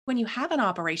When you have an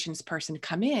operations person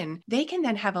come in, they can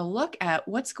then have a look at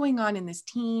what's going on in this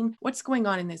team, what's going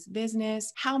on in this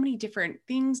business, how many different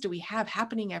things do we have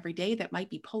happening every day that might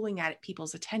be pulling at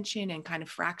people's attention and kind of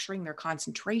fracturing their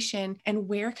concentration, and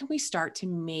where can we start to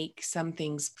make some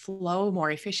things flow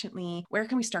more efficiently? Where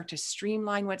can we start to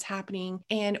streamline what's happening?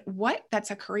 And what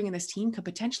that's occurring in this team could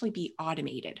potentially be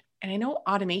automated. And I know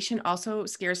automation also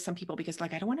scares some people because,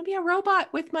 like, I don't want to be a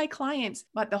robot with my clients.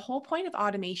 But the whole point of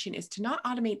automation is to not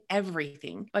automate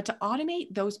everything, but to automate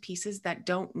those pieces that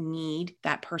don't need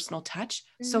that personal touch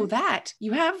so that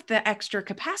you have the extra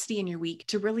capacity in your week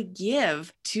to really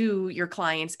give to your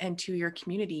clients and to your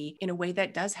community in a way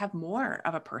that does have more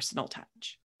of a personal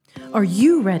touch. Are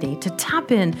you ready to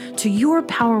tap in to your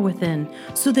power within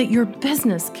so that your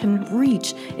business can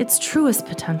reach its truest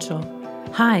potential?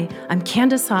 Hi, I'm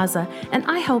Candace Haza, and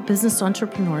I help business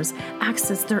entrepreneurs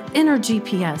access their inner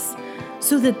GPS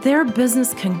so that their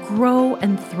business can grow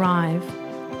and thrive.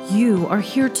 You are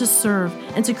here to serve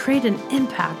and to create an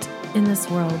impact in this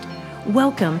world.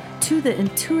 Welcome to the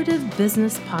Intuitive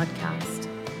Business Podcast.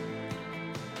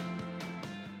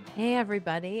 Hey,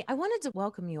 everybody. I wanted to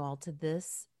welcome you all to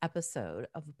this episode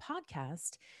of a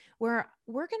podcast where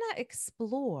we're going to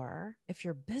explore, if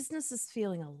your business is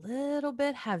feeling a little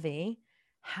bit heavy,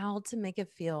 how to make it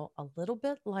feel a little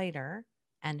bit lighter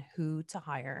and who to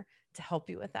hire to help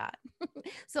you with that.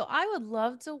 So I would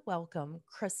love to welcome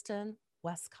Kristen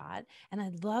Westcott, and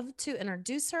I'd love to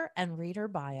introduce her and read her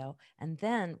bio, and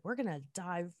then we're going to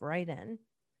dive right in.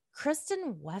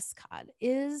 Kristen Westcott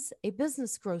is a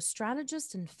business growth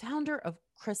strategist and founder of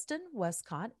Kristen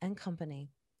Westcott and Company,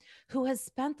 who has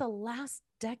spent the last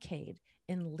decade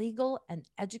in legal and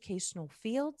educational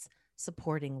fields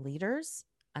supporting leaders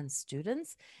and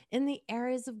students in the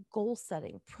areas of goal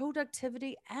setting,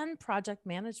 productivity, and project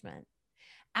management.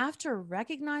 After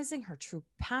recognizing her true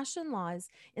passion lies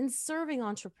in serving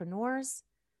entrepreneurs,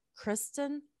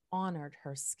 Kristen honored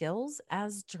her skills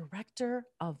as director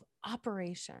of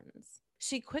operations.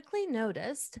 She quickly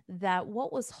noticed that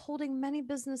what was holding many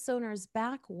business owners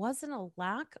back wasn't a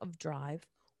lack of drive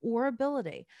or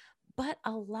ability, but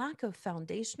a lack of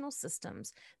foundational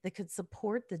systems that could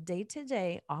support the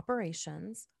day-to-day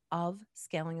operations of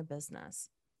scaling a business.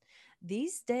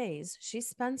 These days, she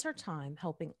spends her time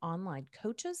helping online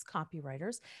coaches,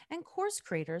 copywriters, and course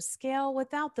creators scale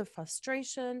without the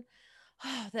frustration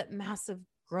that massive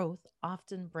growth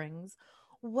often brings.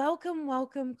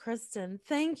 Welcome, Kristen.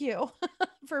 Thank you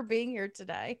for being here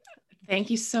today. Thank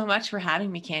you so much for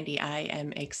having me, Candy. I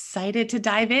am excited to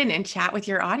dive in and chat with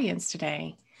your audience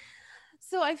today.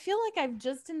 So I feel like I've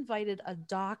just invited a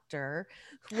doctor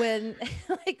when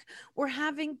like we're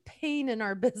having pain in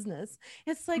our business.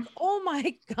 It's like, oh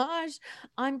my gosh,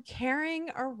 I'm carrying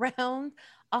around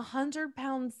 100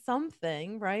 pounds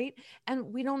something, right?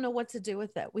 And we don't know what to do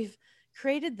with it. We've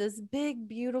created this big,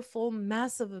 beautiful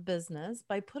mess of a business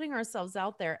by putting ourselves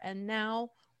out there. And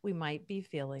now we might be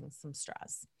feeling some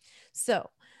stress. So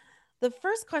the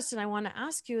first question I want to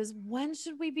ask you is, when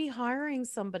should we be hiring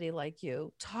somebody like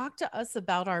you? Talk to us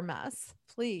about our mess,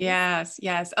 please. Yes.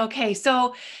 Okay.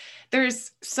 So there's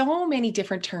so many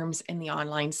different terms in the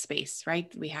online space,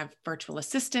 right? We have virtual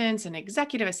assistants and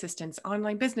executive assistants,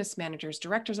 online business managers,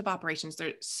 directors of operations.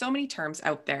 There's so many terms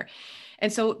out there.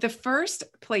 And so the first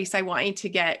place I want you to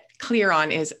get clear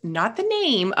on is not the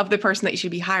name of the person that you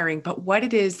should be hiring, but what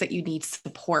it is that you need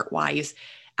support wise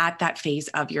at that phase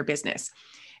of your business.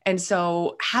 And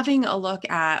so having a look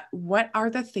at what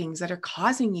are the things that are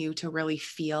causing you to really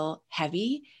feel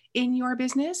heavy in your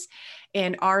business,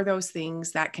 and are those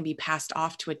things that can be passed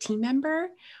off to a team member,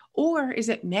 or is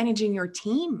it managing your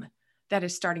team that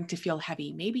is starting to feel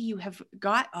heavy? Maybe you have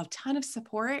got a ton of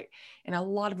support and a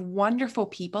lot of wonderful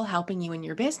people helping you in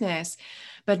your business,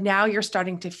 but now you're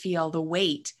starting to feel the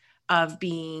weight of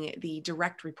being the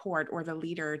direct report or the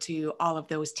leader to all of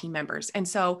those team members. And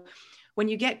so when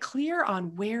you get clear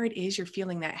on where it is you're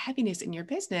feeling that heaviness in your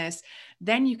business,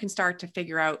 then you can start to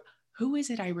figure out, who is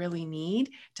it I really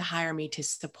need to hire me to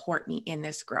support me in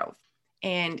this growth?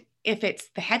 And if it's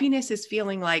the heaviness is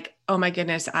feeling like, oh my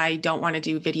goodness, I don't want to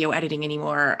do video editing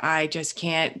anymore. I just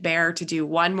can't bear to do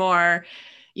one more,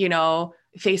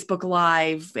 Facebook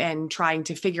Live and trying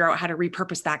to figure out how to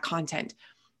repurpose that content.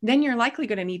 Then you're likely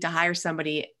going to need to hire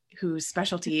somebody whose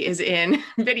specialty is in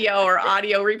video or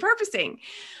audio repurposing.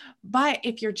 But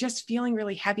if you're just feeling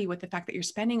really heavy with the fact that you're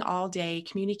spending all day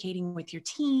communicating with your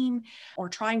team or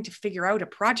trying to figure out a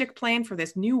project plan for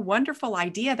this new wonderful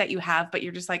idea that you have, but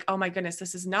you're just like, oh my goodness,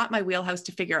 this is not my wheelhouse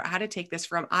to figure out how to take this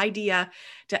from idea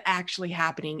to actually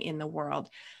happening in the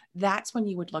world, that's when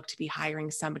you would look to be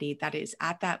hiring somebody that is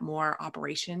at that more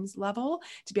operations level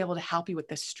to be able to help you with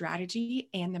the strategy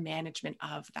and the management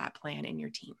of that plan in your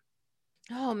team.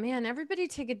 Oh man, everybody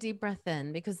take a deep breath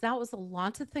in because that was a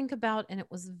lot to think about and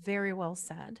it was very well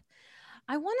said.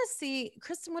 I want to see,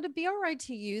 Kristen, would it be all right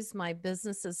to use my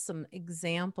business as some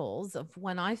examples of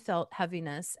when I felt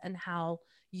heaviness and how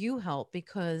you help?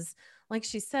 Because, like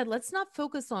she said, let's not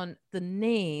focus on the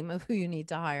name of who you need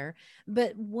to hire,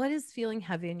 but what is feeling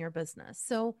heavy in your business?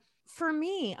 So, for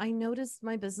me, I noticed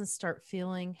my business start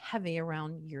feeling heavy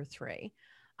around year 3.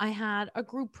 I had a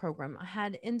group program, I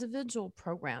had individual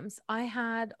programs, I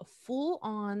had full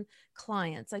on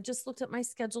clients. I just looked at my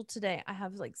schedule today. I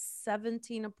have like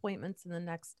 17 appointments in the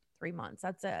next 3 months.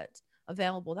 That's it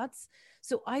available. That's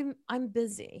so I'm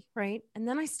busy, right? And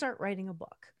then I start writing a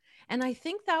book. And I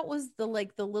think that was the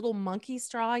little monkey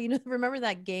straw. Remember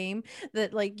that game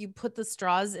that like you put the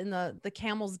straws in the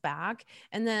camel's back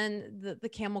and then the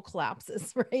camel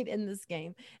collapses, right? In this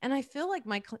game. And I feel like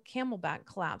my camel back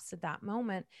collapsed at that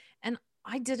moment. And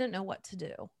I didn't know what to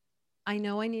do. I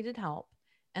know I needed help.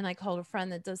 And I called a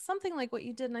friend that does something like what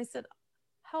you did. And I said,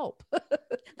 help.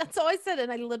 That's all I said. And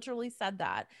I literally said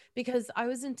that because I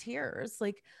was in tears.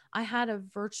 Like I had a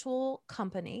virtual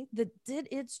company that did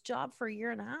its job for a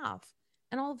year and a half.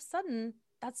 And all of a sudden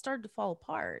that started to fall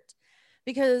apart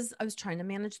because I was trying to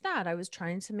manage that. I was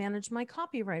trying to manage my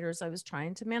copywriters. I was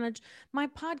trying to manage my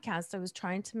podcast. I was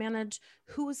trying to manage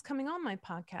who was coming on my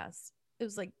podcast. It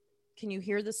was like, can you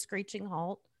hear the screeching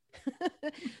halt?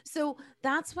 So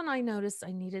that's when I noticed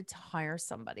I needed to hire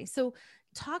somebody. So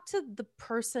talk to the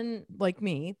person like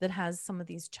me that has some of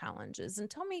these challenges and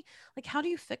tell me, like, how do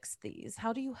you fix these?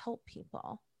 How do you help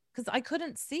people? Because I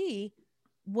couldn't see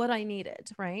what I needed,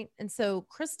 right? And so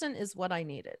Kristen is what I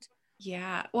needed.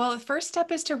 Yeah. Well, the first step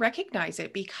is to recognize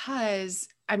it because,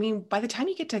 I mean, by the time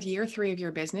you get to year 3 of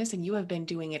your business and you have been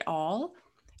doing it all,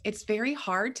 it's very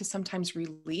hard to sometimes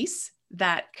release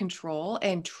that control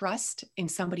and trust in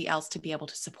somebody else to be able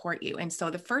to support you. And so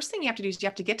the first thing you have to do is you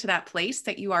have to get to that place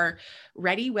that you are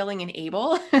ready, willing, and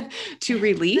able to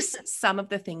release some of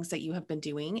the things that you have been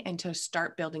doing and to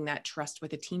start building that trust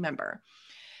with a team member.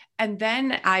 And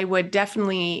then I would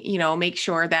definitely, make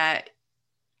sure that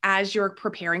as you're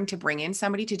preparing to bring in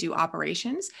somebody to do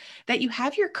operations, that you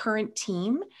have your current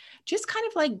team just kind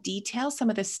of like detail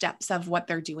some of the steps of what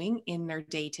they're doing in their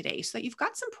day to day so that you've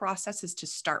got some processes to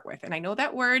start with. And I know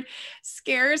that word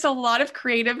scares a lot of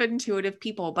creative, intuitive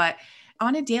people, but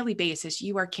on a daily basis,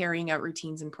 you are carrying out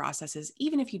routines and processes,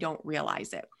 even if you don't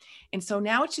realize it. And so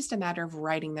now it's just a matter of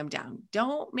writing them down.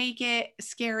 Don't make it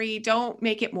scary. Don't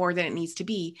make it more than it needs to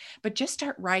be, but just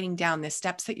start writing down the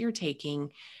steps that you're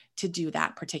taking to do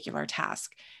that particular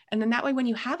task. And then that way, when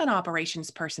you have an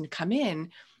operations person come in,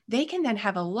 they can then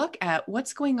have a look at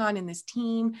what's going on in this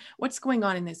team, what's going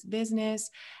on in this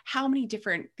business, how many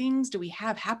different things do we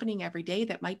have happening every day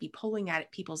that might be pulling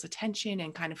at people's attention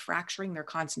and kind of fracturing their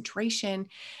concentration,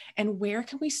 and where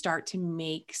can we start to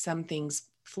make some things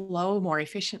flow more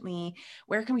efficiently?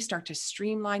 Where can we start to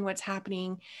streamline what's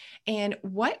happening? And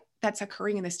what that's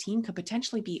occurring in this team could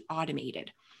potentially be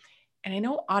automated. And I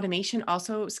know automation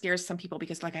also scares some people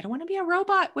because, like, I don't want to be a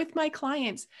robot with my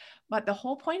clients. But the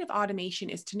whole point of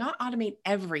automation is to not automate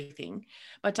everything,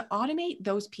 but to automate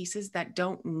those pieces that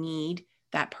don't need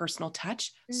that personal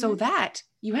touch so Mhm. that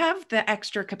you have the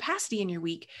extra capacity in your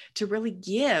week to really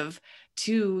give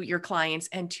to your clients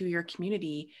and to your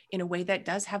community in a way that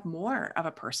does have more of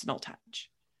a personal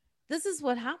touch. This is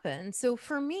what happened. So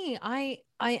for me, I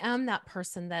am that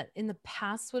person that in the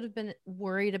past would have been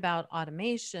worried about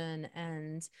automation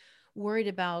and worried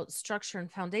about structure and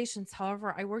foundations.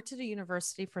 However, I worked at a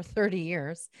university for 30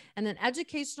 years, and an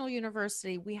educational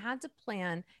university, we had to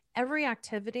plan every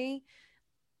activity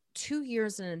 2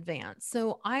 years in advance.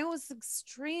 So I was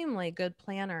extremely good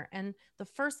planner. And the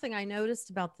first thing I noticed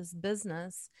about this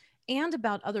business and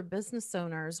about other business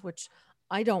owners, which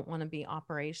I don't want to be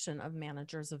operation of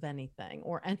managers of anything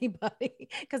or anybody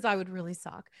because I would really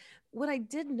suck. What I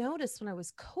did notice when I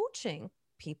was coaching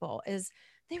people is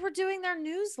they were doing their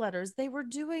newsletters, they were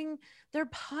doing their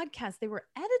podcast, they were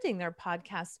editing their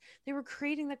podcast, they were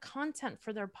creating the content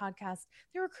for their podcast,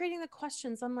 they were creating the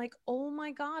questions. I'm like, oh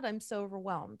my God, I'm so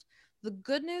overwhelmed. The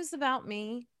good news about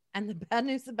me and the bad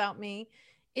news about me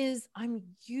is I'm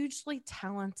hugely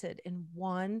talented in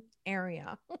one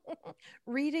area,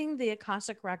 reading the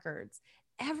Akashic records.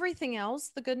 Everything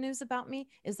else, the good news about me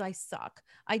is I suck.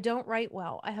 I don't write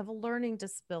well. I have a learning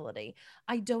disability.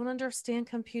 I don't understand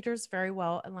computers very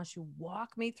well unless you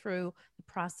walk me through the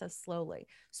process slowly.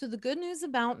 So, the good news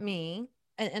about me,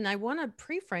 and I want to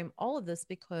pre frame all of this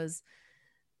because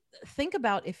think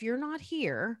about if you're not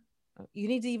here, you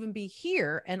need to even be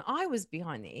here. And I was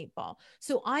behind the 8 ball.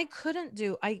 So I couldn't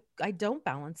do, I don't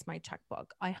balance my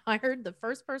checkbook. I hired the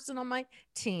first person on my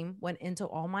team, went into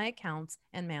all my accounts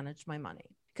and managed my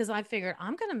money because I figured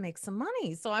I'm going to make some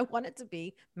money. So I want it to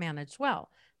be managed well.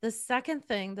 The second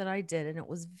thing that I did, and it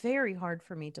was very hard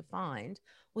for me to find,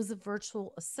 was a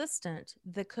virtual assistant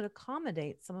that could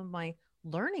accommodate some of my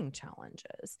learning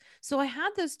challenges. So I had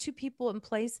those two people in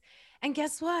place. And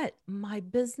guess what? My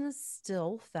business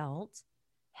still felt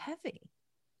heavy.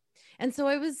 And so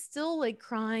I was still like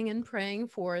crying and praying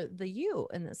for the you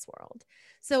in this world.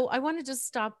 So I want to just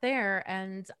stop there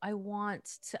and I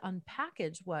want to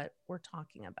unpackage what we're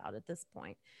talking about at this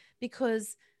point,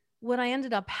 because what I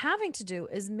ended up having to do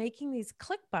is making these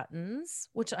click buttons,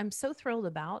 which I'm so thrilled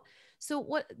about. So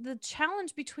what the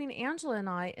challenge between Angela and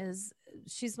I is,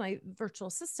 she's my virtual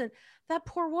assistant. That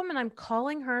poor woman, I'm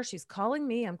calling her, she's calling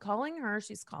me, I'm calling her,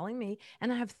 she's calling me,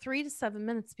 and I have 3 to 7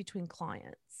 minutes between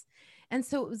clients. And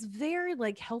so it was very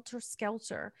like helter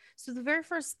skelter. So the very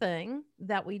first thing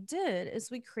that we did is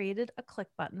we created a click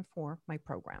button for my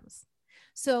programs.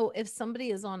 So if somebody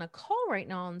is on a call right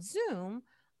now on Zoom,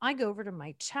 I go over to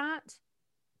my chat,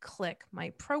 click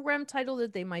my program title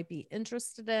that they might be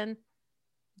interested in.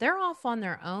 They're off on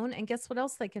their own. And guess what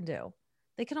else they can do?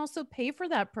 They can also pay for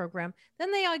that program.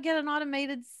 Then they get an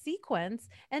automated sequence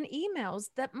and emails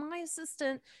that my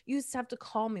assistant used to have to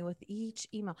call me with each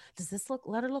email. Does this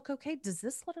letter look okay? Does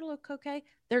this letter look okay?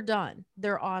 They're done.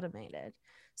 They're automated.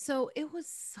 So it was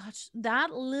such,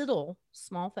 that little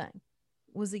small thing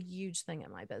was a huge thing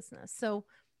in my business. So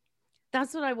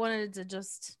that's what I wanted to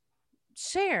just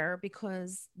share,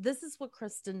 because this is what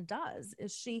Kristen does,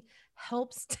 is she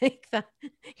helps take that.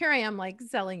 Here I am like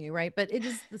selling you, right? But it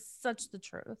is such the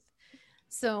truth.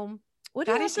 So what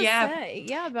do you That have is, to yeah, say?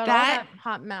 Yeah, about all that that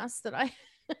hot mess that I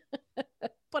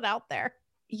put out there.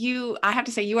 I have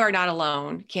to say, you are not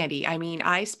alone, Candy. I mean,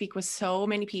 I speak with so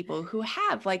many people who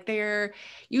have like they're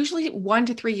usually 1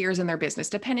 to 3 years in their business,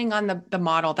 depending on the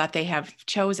model that they have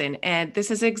chosen. And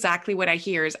this is exactly what I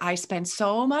hear is I spend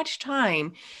so much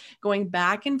time going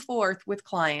back and forth with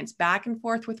clients, back and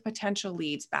forth with potential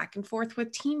leads, back and forth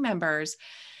with team members,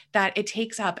 that it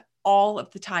takes up all of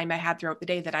the time I had throughout the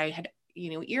day that I had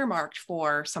earmarked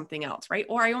for something else, right?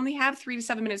 Or I only have 3 to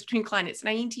 7 minutes between clients and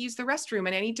I need to use the restroom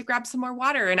and I need to grab some more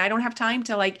water and I don't have time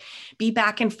to like be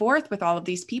back and forth with all of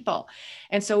these people.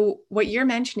 And so what you're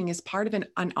mentioning is part of an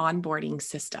onboarding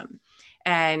system.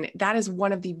 And that is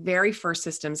one of the very first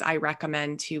systems I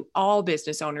recommend to all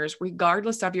business owners,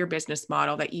 regardless of your business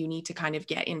model, that you need to kind of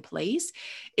get in place,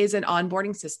 is an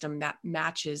onboarding system that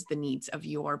matches the needs of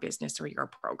your business or your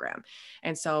program.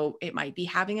 And so it might be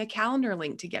having a calendar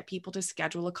link to get people to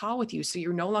schedule a call with you. So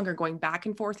you're no longer going back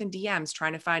and forth in DMs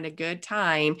trying to find a good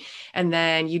time. And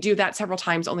then you do that several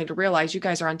times only to realize you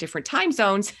guys are on different time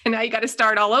zones. And now you got to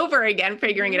start all over again,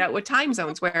 figuring it out with time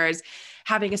zones. Whereas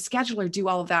having a scheduler do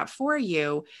all of that for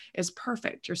you is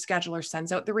perfect. Your scheduler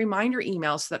sends out the reminder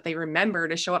emails so that they remember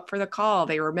to show up for the call.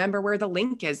 They remember where the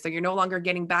link is. So you're no longer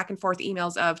getting back and forth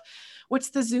emails of,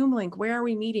 what's the Zoom link? Where are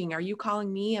we meeting? Are you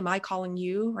calling me? Am I calling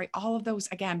you? Right? All of those,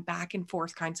 again, back and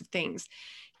forth kinds of things.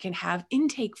 Can have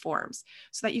intake forms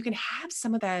so that you can have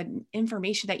some of the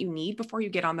information that you need before you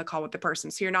get on the call with the person.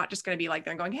 So you're not just going to be like,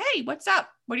 they're going, hey, what's up?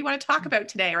 What do you want to talk about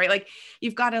today? Right? Like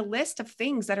you've got a list of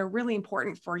things that are really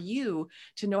important for you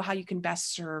to know how you can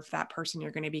best serve that person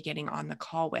you're going to be getting on the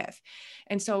call with.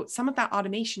 And so some of that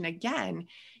automation, again,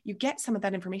 you get some of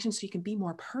that information so you can be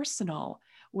more personal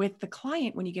with the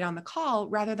client when you get on the call,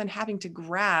 rather than having to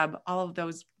grab all of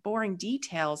those boring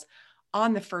details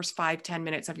on the first 5-10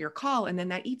 minutes of your call. And then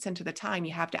that eats into the time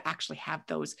you have to actually have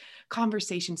those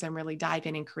conversations and really dive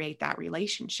in and create that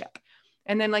relationship.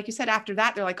 And then, like you said, after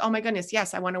that, they're like, oh my goodness,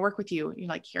 yes, I want to work with you. And you're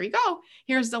like, here you go.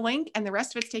 Here's the link. And the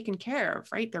rest of it's taken care of,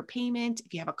 right? Their payment,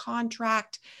 if you have a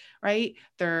contract, right?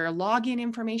 Their login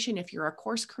information, if you're a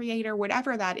course creator,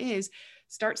 whatever that is,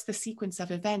 starts the sequence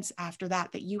of events after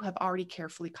that you have already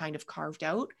carefully kind of carved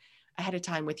out ahead of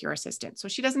time with your assistant. So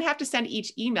she doesn't have to send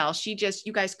each email.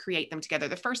 You guys create them together.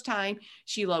 The first time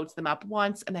she loads them up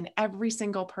once, and then every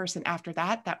single person after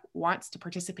that wants to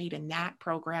participate in that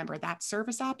program or that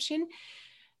service option,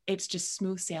 it's just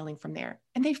smooth sailing from there.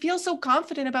 And they feel so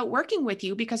confident about working with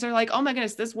you because they're like, oh my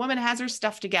goodness, this woman has her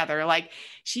stuff together. Like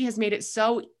she has made it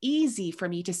so easy for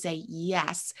me to say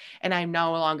yes. And I'm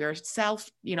no longer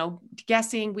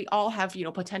guessing. We all have,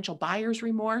 potential buyer's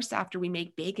remorse after we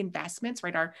make big investments,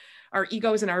 right? Our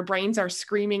egos and our brains are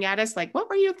screaming at us like, what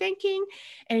were you thinking?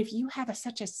 And if you have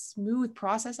such a smooth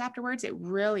process afterwards, it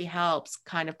really helps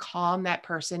kind of calm that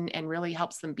person and really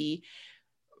helps them be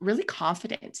really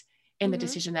confident in the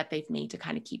decision that they've made to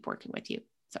kind of keep working with you.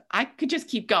 So I could just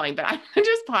keep going, but I'm going to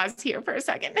just pause here for a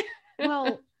second.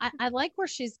 Well, I like where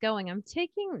she's going. I'm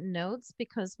taking notes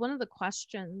because one of the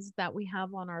questions that we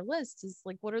have on our list is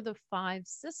like, what are the 5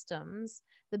 systems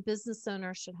the business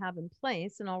owner should have in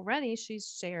place? And already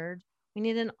she's shared, we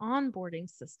need an onboarding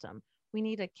system. We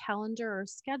need a calendar or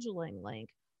scheduling link.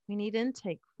 We need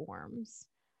intake forms.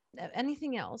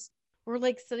 Anything else? We're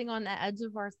like sitting on the edge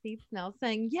of our seats now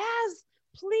saying, yes,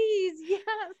 please,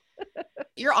 yes.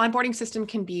 Your onboarding system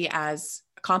can be as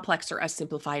complex or as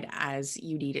simplified as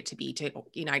you need it to be to,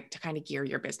 to kind of gear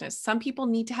your business. Some people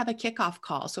need to have a kickoff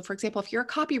call. So for example, if you're a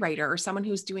copywriter or someone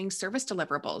who's doing service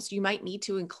deliverables, you might need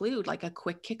to include like a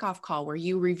quick kickoff call where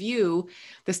you review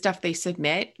the stuff they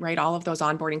submit, right? All of those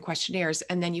onboarding questionnaires.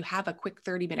 And then you have a quick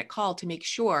 30-minute call to make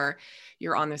sure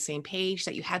you're on the same page,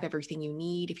 that you have everything you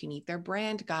need. If you need their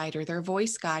brand guide or their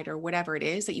voice guide or whatever it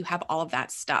is, that you have all of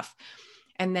that stuff.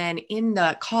 And then in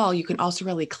the call, you can also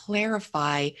really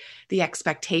clarify the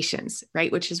expectations,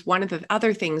 right? Which is one of the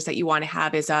other things that you want to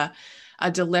have is a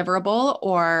deliverable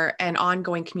or an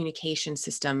ongoing communication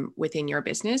system within your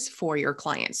business for your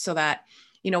clients so that,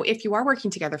 if you are working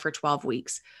together for 12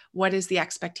 weeks, what is the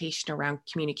expectation around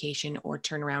communication or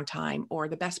turnaround time or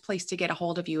the best place to get a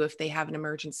hold of you if they have an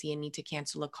emergency and need to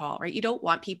cancel a call, right? You don't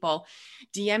want people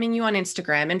DMing you on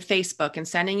Instagram and Facebook and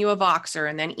sending you a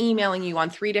Voxer and then emailing you on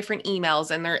 3 different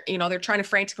emails. And they're trying to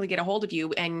frantically get a hold of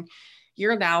you. And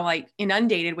you're now like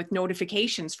inundated with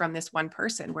notifications from this one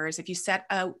person. Whereas if you set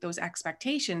out those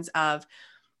expectations of,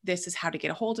 this is how to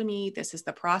get a hold of me. This is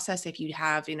the process. If you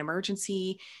have an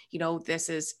emergency,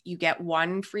 you get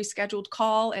one free scheduled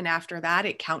call. And after that,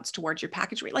 it counts towards your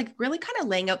package rate, like really kind of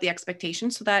laying out the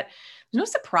expectations so that no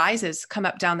surprises come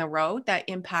up down the road that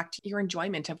impact your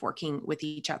enjoyment of working with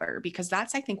each other. Because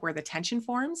that's, I think, where the tension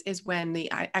forms is when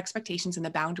the expectations and the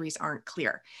boundaries aren't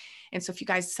clear. And so if you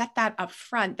guys set that up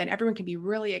front, then everyone can be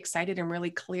really excited and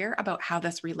really clear about how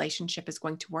this relationship is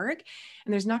going to work.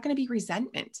 And there's not going to be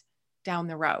resentment down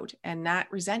the road. And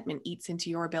that resentment eats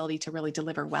into your ability to really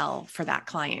deliver well for that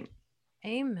client.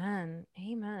 Amen.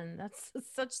 Amen. That's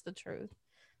such the truth.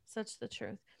 Such the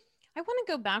truth. I want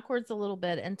to go backwards a little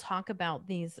bit and talk about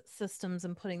these systems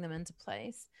and putting them into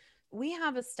place. We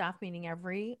have a staff meeting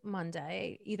every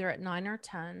Monday, either at 9 or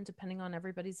 10, depending on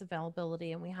everybody's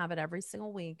availability. And we have it every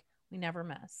single week. We never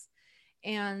miss.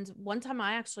 And one time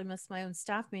I actually missed my own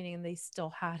staff meeting and they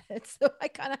still had it. So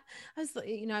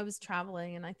I was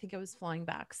traveling and I think I was flying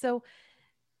back. So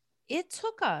it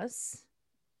took us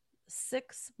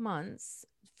 6 months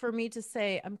for me to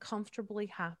say, I'm comfortably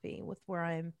happy with where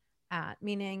I'm at.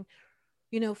 Meaning,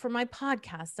 for my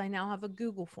podcast, I now have a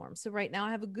Google form. So right now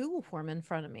I have a Google form in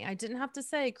front of me. I didn't have to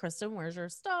say, Kristen, where's your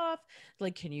stuff?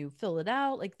 Like, can you fill it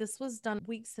out? Like this was done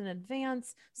weeks in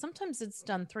advance. Sometimes it's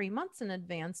done 3 months in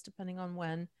advance, depending on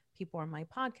when people are on my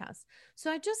podcast. So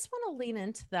I just want to lean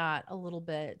into that a little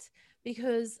bit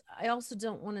because I also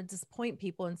don't want to disappoint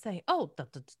people and say, oh,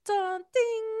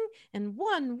 ding, in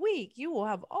 1 week, you will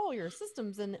have all your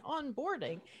systems and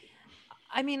onboarding.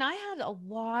 I mean, I had a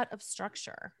lot of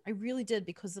structure. I really did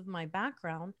because of my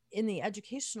background in the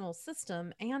educational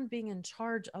system and being in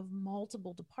charge of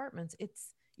multiple departments.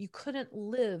 You couldn't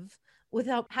live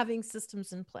without having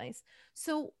systems in place.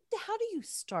 So how do you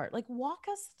start? Like walk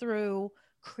us through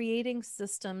creating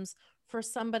systems for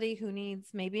somebody who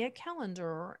needs maybe a calendar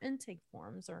or intake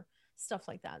forms or stuff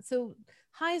like that. So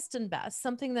highest and best,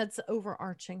 something that's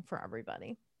overarching for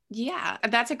everybody. Yeah,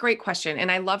 that's a great question.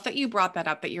 And I love that you brought that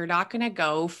up, that you're not going to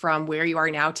go from where you are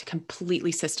now to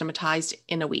completely systematized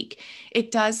in a week.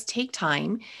 It does take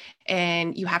time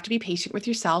and you have to be patient with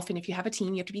yourself. And if you have a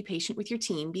team, you have to be patient with your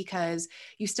team because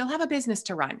you still have a business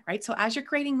to run, right? So as you're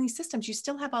creating these systems, you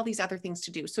still have all these other things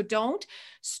to do. So don't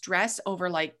stress over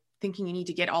like thinking you need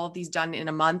to get all of these done in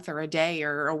a month or a day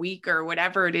or a week or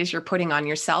whatever it is you're putting on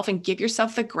yourself, and give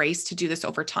yourself the grace to do this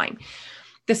over time.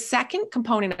 The second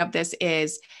component of this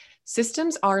is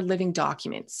systems are living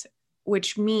documents,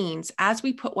 which means as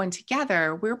we put one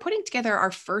together, we're putting together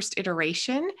our first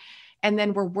iteration, and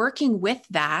then we're working with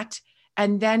that.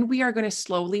 And then we are going to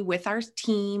slowly, with our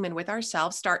team and with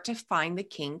ourselves, start to find the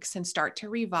kinks and start to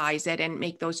revise it and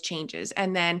make those changes.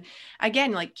 And then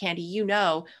again, like Candy,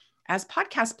 as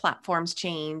podcast platforms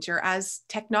change or as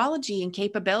technology and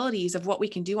capabilities of what we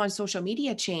can do on social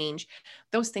media change,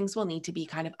 those things will need to be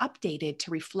kind of updated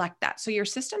to reflect that. So your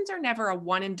systems are never a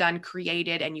one and done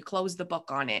created and you close the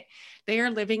book on it. They are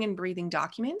living and breathing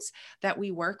documents that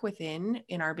we work within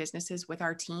in our businesses with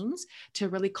our teams to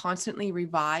really constantly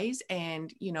revise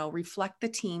and, reflect the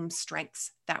team's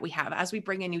strengths that we have. As we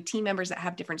bring in new team members that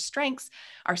have different strengths,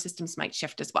 our systems might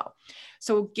shift as well.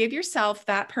 So give yourself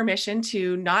that permission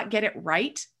to not get it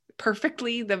right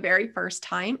perfectly the very first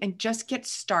time and just get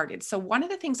started. So one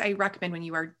of the things I recommend when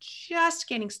you are just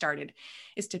getting started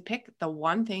is to pick the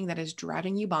one thing that is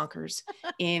driving you bonkers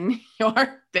in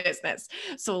your business.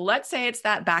 So let's say it's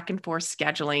that back and forth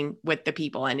scheduling with the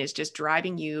people and it's just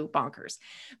driving you bonkers.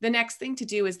 The next thing to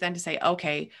do is then to say,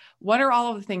 okay, what are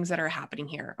all of the things that are happening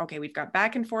here? Okay, we've got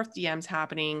back and forth DMs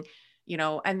happening,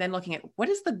 and then looking at what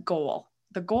is the goal?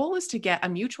 The goal is to get a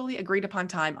mutually agreed upon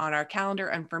time on our calendar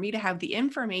and for me to have the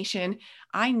information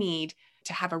I need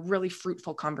to have a really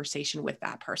fruitful conversation with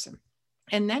that person.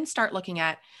 And then start looking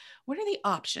at what are the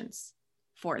options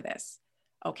for this?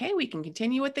 Okay, we can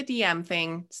continue with the DM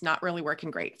thing. It's not really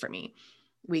working great for me.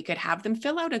 We could have them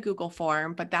fill out a Google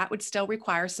form, but that would still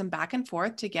require some back and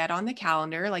forth to get on the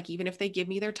calendar. Like even if they give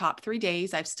me their top 3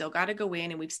 days, I've still got to go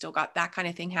in and we've still got that kind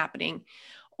of thing happening.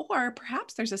 Or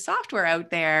perhaps there's a software out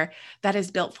there that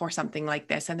is built for something like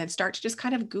this, and then start to just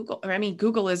kind of Google.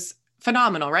 Google is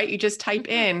phenomenal, right? You just type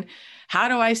in, how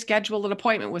do I schedule an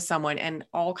appointment with someone? And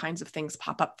all kinds of things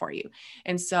pop up for you.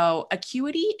 And so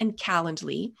Acuity and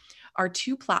Calendly are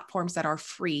two platforms that are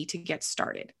free to get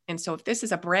started. And so if this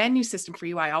is a brand new system for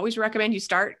you, I always recommend you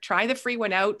try the free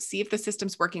one out, see if the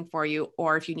system's working for you,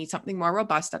 or if you need something more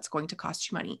robust, that's going to cost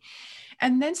you money.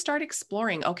 And then start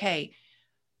exploring, okay,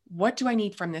 what do I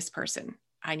need from this person?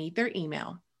 I need their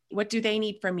email. What do they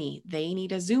need from me? They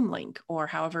need a Zoom link or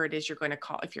however it is you're going to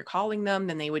call. If you're calling them,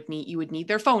 then you would need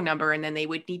their phone number and then they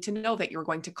would need to know that you're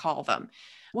going to call them.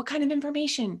 What kind of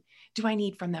information do I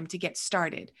need from them to get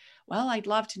started? Well, I'd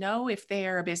love to know if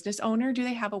they're a business owner. Do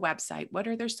they have a website? What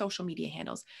are their social media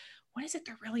handles? What is it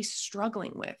they're really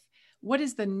struggling with? What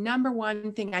is the number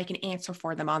one thing I can answer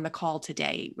for them on the call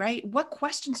today, right? What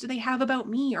questions do they have about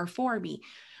me or for me?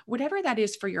 Whatever that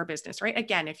is for your business, right?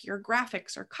 Again, if you're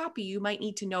graphics or copy, you might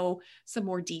need to know some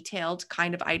more detailed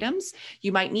kind of items.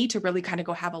 You might need to really kind of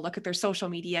go have a look at their social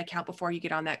media account before you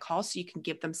get on that call so you can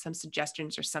give them some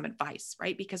suggestions or some advice,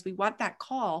 right? Because we want that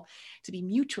call to be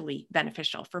mutually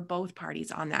beneficial for both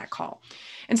parties on that call.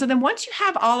 And so then once you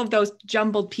have all of those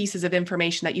jumbled pieces of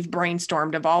information that you've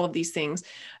brainstormed of all of these things,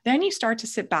 then you start to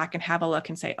sit back and have a look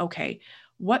and say, okay,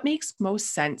 what makes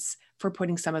most sense for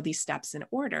putting some of these steps in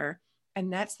order?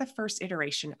 And that's the first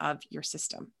iteration of your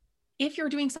system. If you're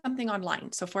doing something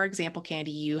online, so for example,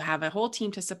 Candy, you have a whole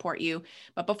team to support you,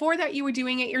 but before that you were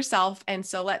doing it yourself. And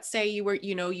so let's say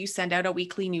you send out a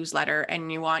weekly newsletter and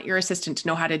you want your assistant to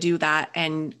know how to do that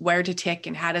and where to tick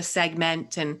and how to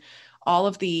segment and all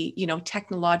of the,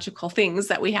 technological things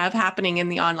that we have happening in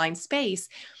the online space.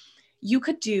 You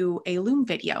could do a Loom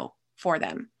video for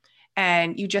them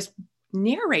and you just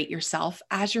narrate yourself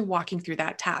as you're walking through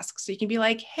that task. So you can be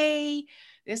like, hey,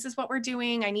 this is what we're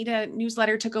doing. I need a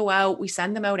newsletter to go out. We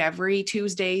send them out every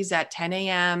Tuesdays at 10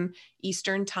 a.m.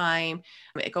 Eastern time.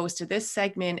 It goes to this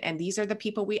segment and these are the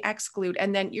people we exclude.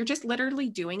 And then you're just literally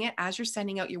doing it as you're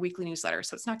sending out your weekly newsletter.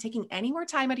 So it's not taking any more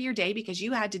time out of your day because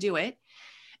you had to do it.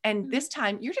 And this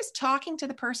time you're just talking to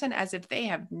the person as if they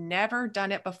have never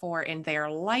done it before in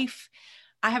their life.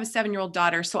 I have a 7-year-old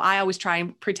daughter, so I always try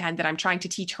and pretend that I'm trying to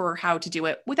teach her how to do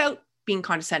it without being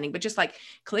condescending, but just like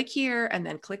click here and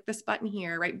then click this button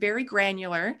here, right? Very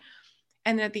granular.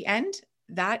 And then at the end,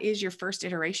 that is your first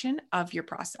iteration of your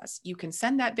process. You can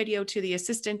send that video to the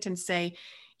assistant and say,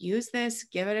 use this,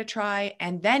 give it a try.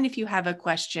 And then if you have a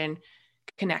question,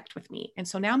 connect with me. And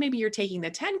so now maybe you're taking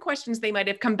the 10 questions they might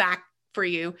have come back for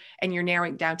you and you're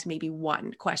narrowing down to maybe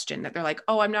one question that they're like,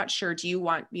 oh, I'm not sure. Do you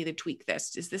want me to tweak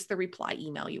this? Is this the reply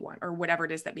email you want? Or whatever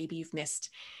it is that maybe you've missed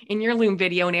in your Loom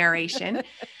video narration.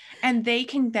 And they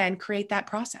can then create that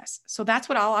process. So that's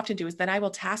what I'll often do is then I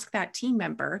will task that team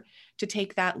member to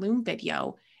take that Loom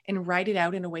video and write it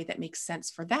out in a way that makes sense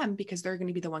for them because they're going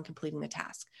to be the one completing the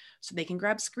task. So they can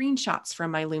grab screenshots from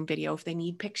my Loom video if they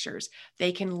need pictures.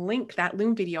 They can link that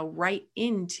Loom video right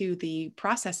into the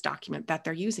process document that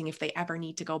they're using if they ever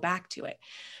need to go back to it.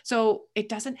 So it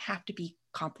doesn't have to be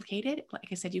complicated. Like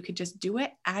I said, you could just do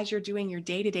it as you're doing your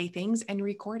day-to-day things and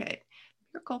record it.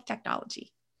 Miracle of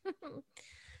technology.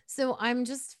 So I'm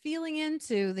just feeling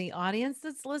into the audience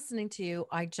that's listening to you.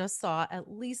 I just saw at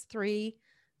least 3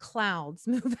 clouds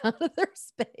move out of their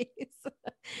space,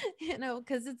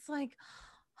 because it's like,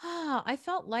 I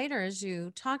felt lighter as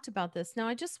you talked about this. Now,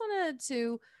 I just wanted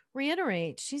to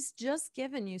reiterate, she's just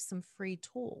given you some free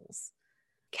tools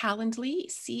Calendly,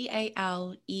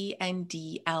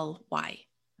 Calendly.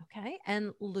 Okay.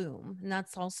 And Loom, and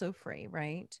that's also free,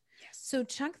 right? Yes. So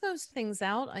check those things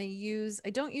out. I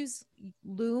don't use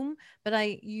Loom, but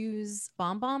I use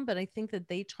BombBomb, but I think that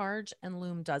they charge and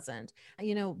Loom doesn't.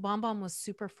 BombBomb was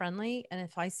super friendly. And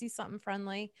if I see something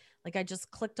friendly, like I just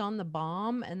clicked on the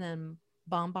bomb and then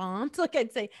BombBomb, like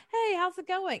I'd say, hey, how's it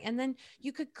going? And then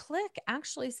you could click,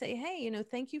 actually say, hey,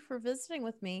 thank you for visiting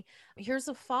with me. Here's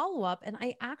a follow up. And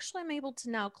I actually am able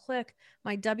to now click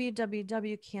my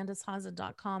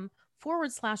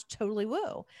www.candicehaza.com/totally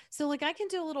woo. So like I can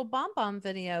do a little bomb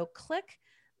video, click,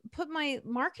 put my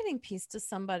marketing piece to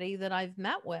somebody that I've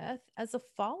met with as a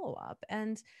follow up,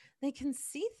 and they can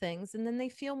see things and then they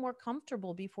feel more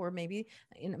comfortable before maybe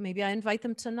I invite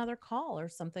them to another call or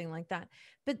something like that.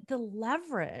 But the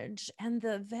leverage and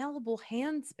the available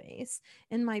hand space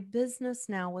in my business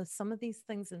now with some of these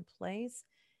things in place,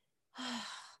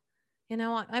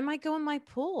 I might go in my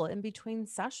pool in between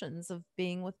sessions of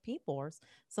being with people or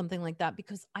something like that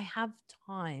because I have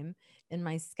time in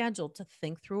my schedule to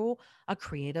think through a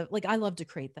creative, like I love to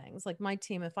create things. Like my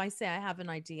team, if I say I have an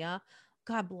idea,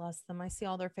 God bless them. I see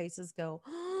all their faces go,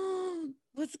 oh,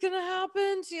 what's going to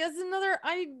happen? She has another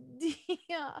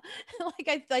idea.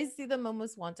 Like I see them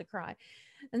almost want to cry.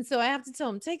 And so I have to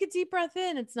tell them, take a deep breath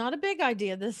in. It's not a big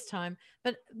idea this time,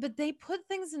 but they put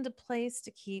things into place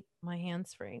to keep my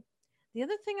hands free. The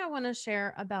other thing I want to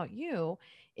share about you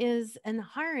is, and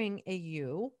hiring a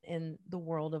you in the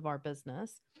world of our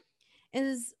business,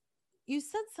 is you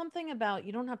said something about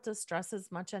you don't have to stress as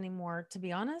much anymore. To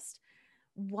be honest,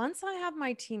 once I have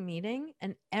my team meeting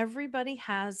and everybody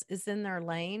is in their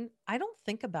lane, I don't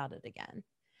think about it again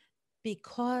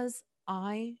because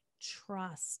I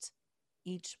trust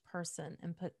each person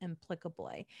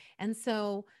implicably. And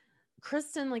so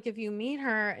Kristen, like if you meet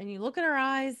her and you look at her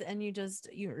eyes and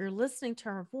you're listening to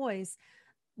her voice,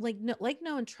 like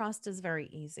know and trust is very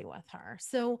easy with her.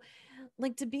 So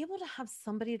like to be able to have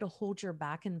somebody to hold your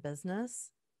back in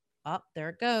business, up there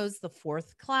it goes. The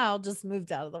fourth cloud just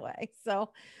moved out of the way.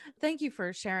 So thank you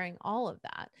for sharing all of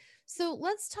that. So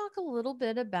let's talk a little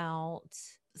bit about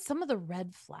some of the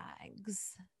red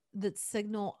flags that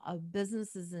signal a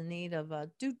business is in need of a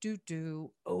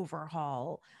do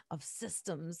overhaul of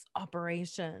systems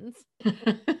operations.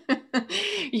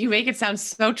 You make it sound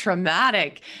so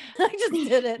traumatic. I just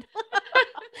did it.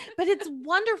 But it's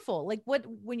wonderful. Like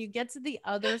when you get to the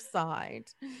other side,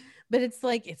 but it's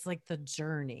like the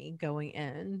journey going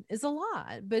in is a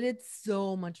lot, but it's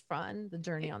so much fun, the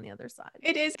journey on the other side.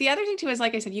 It is. The other thing too is,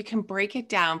 like I said, you can break it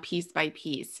down piece by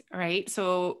piece, right?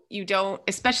 So you don't,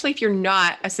 especially if you're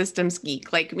not a systems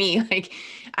geek like me, like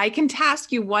I can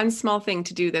task you one small thing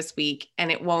to do this week and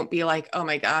it won't be like, oh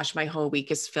my gosh, my whole week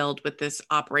is filled with this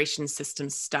operations system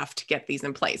stuff to get these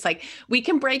in place. Like we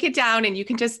can break it down and you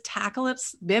can just tackle it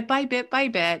bit by bit by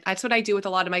bit. That's what I do with a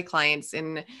lot of my clients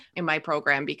in my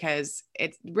program, because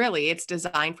it's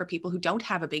designed for people who don't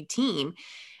have a big team,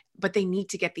 but they need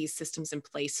to get these systems in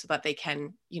place so that they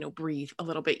can, breathe a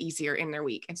little bit easier in their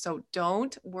week. And so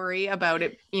don't worry about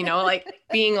it, like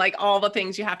being like all the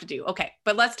things you have to do. Okay.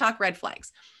 But let's talk red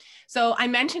flags. So I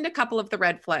mentioned a couple of the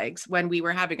red flags when we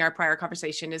were having our prior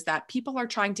conversation, is that people are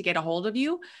trying to get a hold of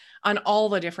you on all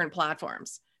the different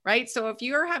platforms, right? So if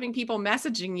you're having people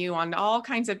messaging you on all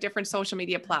kinds of different social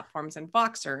media platforms and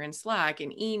Voxer and Slack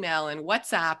and email and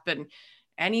WhatsApp and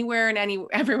anywhere and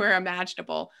everywhere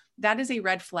imaginable, that is a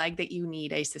red flag that you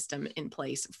need a system in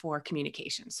place for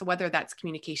communication. So whether that's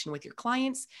communication with your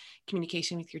clients,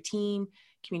 communication with your team,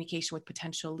 communication with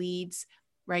potential leads,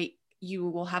 right? You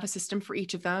will have a system for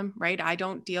each of them, right? I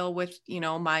don't deal with,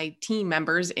 my team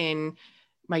members in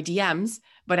my DMs,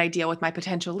 but I deal with my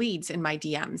potential leads in my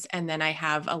DMs. And then I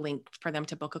have a link for them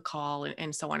to book a call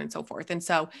and so on and so forth. And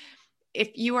so if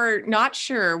you are not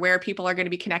sure where people are going to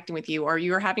be connecting with you, or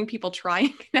you're having people try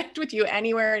and connect with you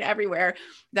anywhere and everywhere,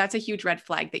 that's a huge red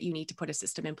flag that you need to put a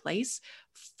system in place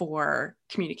for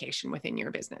communication within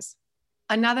your business.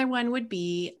 Another one would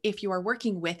be if you are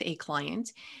working with a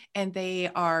client and they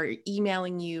are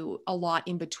emailing you a lot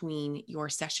in between your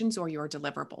sessions or your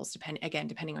deliverables,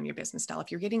 depending on your business style.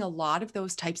 If you're getting a lot of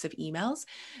those types of emails,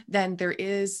 then there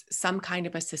is some kind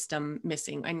of a system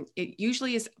missing. And it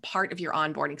usually is part of your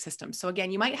onboarding system. So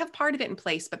again, you might have part of it in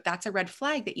place, but that's a red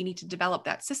flag that you need to develop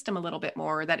that system a little bit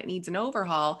more, or that it needs an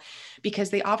overhaul, because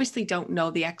they obviously don't know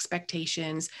the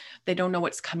expectations. They don't know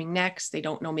what's coming next. They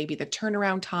don't know maybe the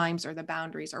turnaround times or the boundaries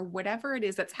or whatever it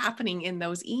is that's happening in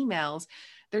those emails.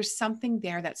 There's something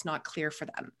there that's not clear for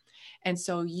them. And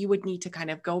so you would need to kind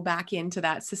of go back into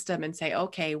that system and say,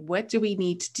 okay, what do we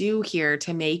need to do here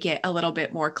to make it a little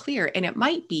bit more clear? And it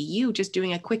might be you just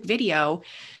doing a quick video,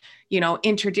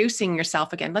 introducing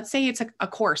yourself again. Let's say it's a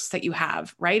course that you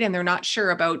have, right? And they're not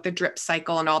sure about the drip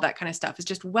cycle and all that kind of stuff. It's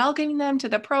just welcoming them to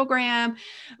the program,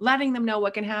 letting them know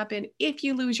what can happen. If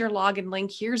you lose your login link,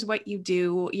 here's what you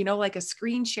do, like a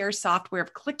screen share software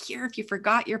of click here if you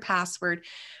forgot your password.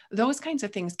 Those kinds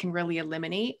of things can really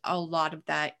eliminate a lot of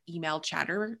that email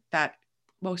chatter that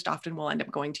most often will end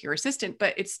up going to your assistant,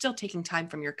 but it's still taking time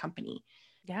from your company.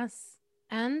 Yes.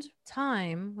 And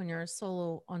time when you're a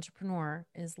solo entrepreneur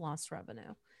is lost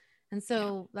revenue. And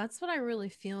so that's what I really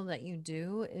feel that you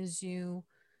do is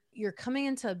you're coming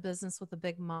into a business with a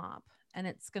big mop, and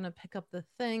it's going to pick up the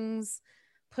things,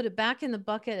 put it back in the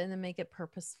bucket, and then make it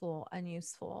purposeful and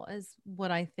useful is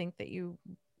what I think that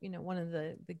one of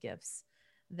the gifts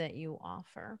that you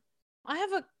offer. I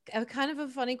have a kind of a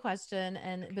funny question,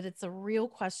 but it's a real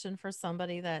question for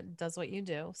somebody that does what you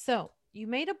do. So you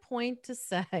made a point to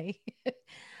say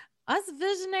us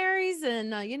visionaries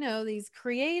and, these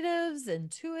creatives,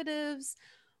 intuitives,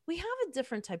 we have a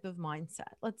different type of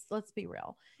mindset. Let's be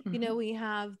real. Mm-hmm. We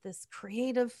have this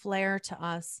creative flair to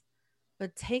us,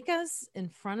 but take us in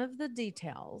front of the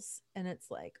details and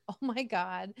it's like, oh my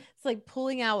God, it's like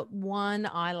pulling out one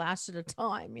eyelash at a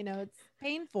time. It's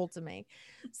painful to me.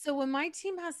 So when my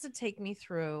team has to take me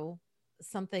through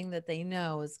something that they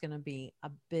know is going to be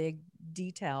a big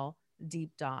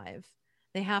deep dive,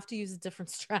 they have to use a different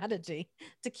strategy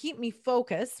to keep me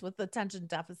focused with attention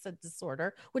deficit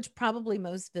disorder, which probably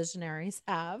most visionaries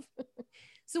have.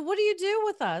 So what do you do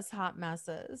with us hot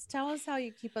messes? Tell us how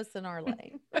you keep us in our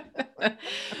lane.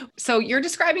 So you're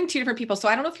describing two different people. So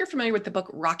I don't know if you're familiar with the book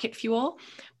Rocket Fuel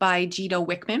by Gino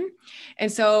Wickman.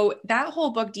 And so that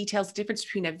whole book details the difference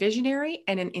between a visionary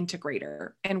and an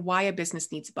integrator and why a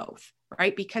business needs both,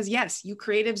 right? Because yes, you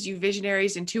creatives, you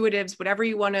visionaries, intuitives, whatever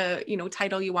you want to,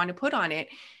 title you want to put on it,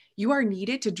 you are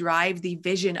needed to drive the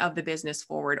vision of the business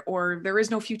forward, or there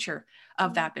is no future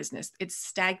of that business. It's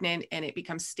stagnant and it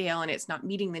becomes stale and it's not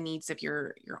meeting the needs of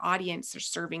your audience or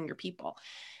serving your people.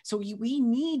 So we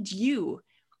need you.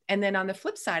 And then on the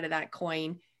flip side of that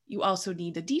coin, you also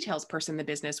need the details person in the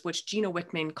business, which Gino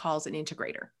Wickman calls an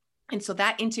integrator. And so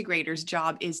that integrator's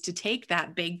job is to take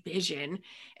that big vision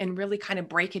and really kind of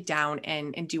break it down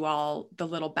and do all the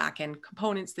little back-end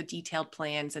components, the detailed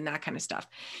plans and that kind of stuff.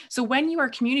 So when you are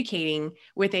communicating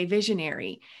with a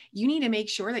visionary, you need to make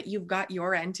sure that you've got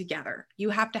your end together. You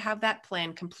have to have that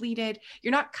plan completed.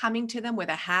 You're not coming to them with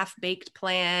a half-baked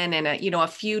plan and a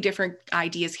few different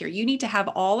ideas here. You need to have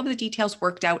all of the details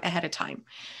worked out ahead of time.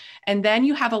 And then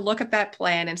you have a look at that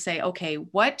plan and say, okay,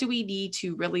 what do we need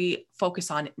to really focus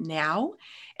on now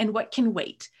and what can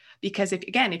wait? Because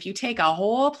if you take a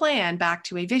whole plan back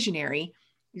to a visionary,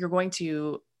 you're going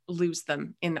to lose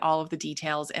them in all of the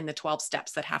details and the 12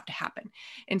 steps that have to happen.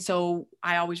 And so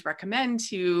I always recommend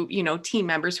to, team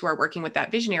members who are working with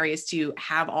that visionary is to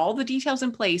have all the details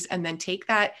in place and then take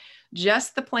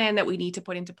just the plan that we need to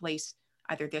put into place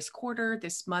either this quarter,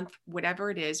 this month,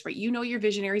 whatever it is, right? Your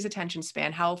visionary's attention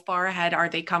span, how far ahead are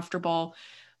they comfortable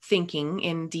thinking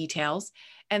in details,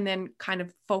 and then kind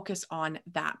of focus on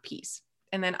that piece.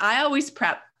 And then I always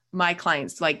prep my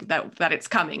clients like that it's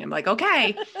coming. I'm like,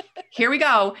 okay, here we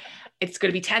go. It's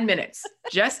going to be 10 minutes,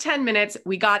 just 10 minutes.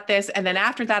 We got this. And then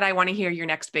after that, I want to hear your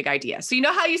next big idea. So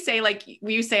how you say,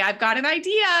 I've got an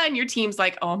idea and your team's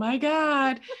like, oh my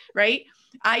God, right?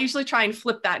 I usually try and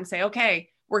flip that and say, okay,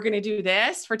 we're going to do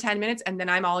this for 10 minutes and then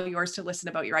I'm all yours to listen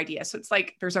about your idea. So it's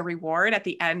like there's a reward at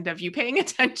the end of you paying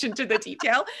attention to the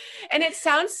detail. And it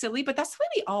sounds silly, but that's the way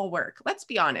we all work. Let's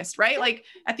be honest, right? Like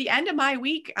at the end of my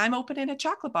week, I'm opening a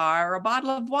chocolate bar or a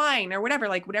bottle of wine or whatever,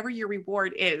 whatever your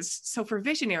reward is. So for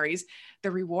visionaries,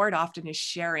 the reward often is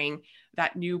sharing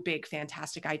that new, big,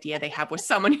 fantastic idea they have with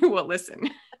someone who will listen.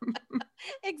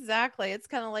 Exactly. It's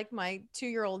kind of like my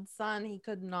 2-year-old son. He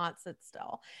could not sit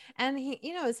still. And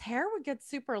his hair would get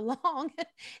super long.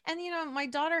 And, my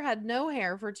daughter had no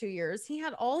hair for 2 years. He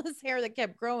had all this hair that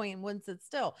kept growing and wouldn't sit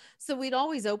still. So we'd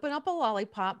always open up a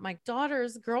lollipop. My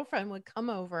daughter's girlfriend would come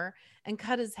over and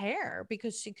cut his hair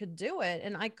because she could do it.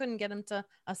 And I couldn't get him to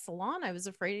a salon. I was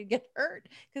afraid he'd get hurt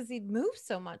because he'd move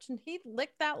so much and he'd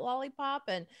lick that lollipop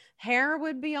and hair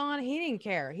would be on. He didn't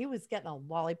care. He was getting a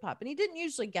lollipop and he didn't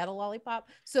usually get a lollipop.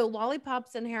 So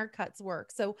lollipops and haircuts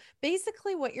work. So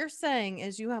basically what you're saying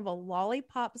is you have a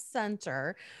lollipop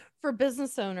center for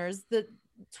business owners that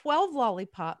 12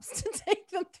 lollipops to take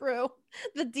them through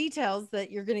the details that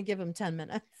you're going to give them 10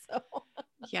 minutes. So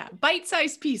yeah,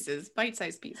 bite-sized pieces.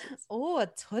 Oh, a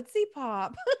Tootsie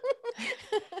Pop.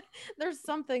 There's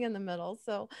something in the middle.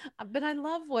 So, but I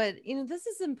love what, this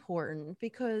is important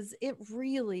because it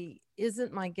really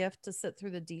isn't my gift to sit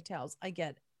through the details. I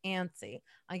get antsy,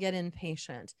 I get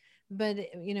impatient. But,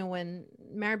 when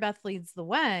Mary Beth leads the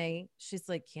way, she's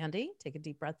like, Candy, take a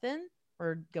deep breath in.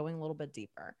 We're going a little bit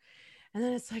deeper. And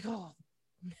then it's like, oh,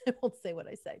 I won't say what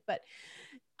I say, but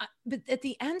at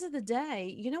the end of the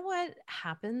day, you know what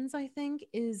happens, I think,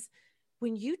 is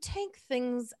when you take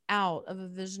things out of a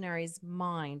visionary's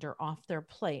mind or off their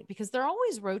plate, because they're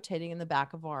always rotating in the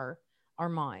back of our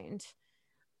mind.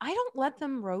 I don't let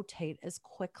them rotate as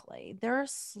quickly. They're a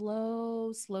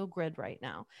slow grid right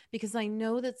now because I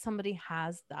know that somebody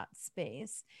has that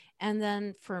space. And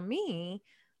then for me,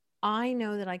 I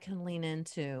know that I can lean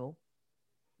into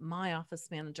my office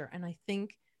manager. And I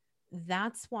think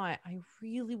that's why I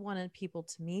really wanted people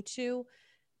to meet you,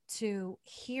 to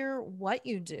hear what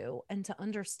you do, and to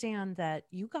understand that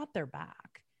you got their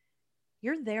back.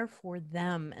 You're there for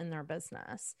them and their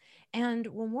business. And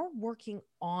when we're working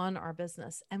on our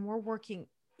business and we're working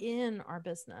in our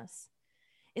business,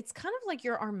 it's kind of like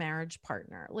you're our marriage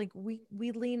partner. Like we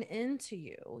lean into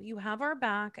you. You have our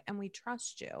back and we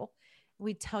trust you.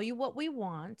 We tell you what we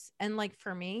want. And like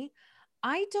for me,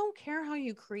 I don't care how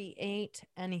you create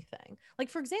anything.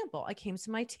 Like, for example, I came to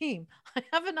my team. I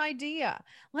have an idea.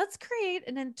 Let's create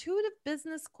an intuitive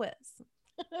business quiz.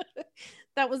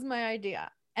 That was my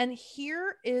idea. And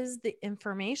here is the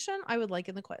information I would like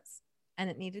in the quiz. And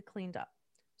it needed cleaned up.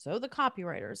 So the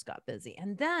copywriters got busy.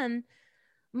 And then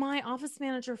my office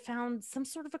manager found some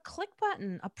sort of a click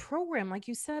button, a program, like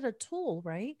you said, a tool,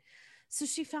 right? So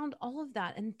she found all of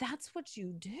that. And that's what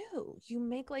you do. You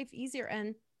make life easier.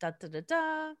 And da da da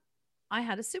da. I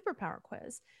had a superpower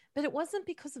quiz, but it wasn't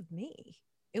because of me.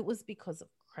 It was because of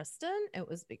Kristen. It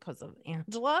was because of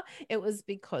Angela. It was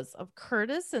because of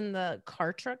Curtis and the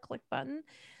Kartra click button.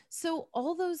 So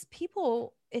all those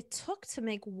people it took to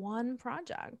make one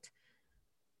project.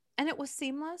 And it was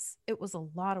seamless. It was a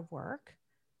lot of work,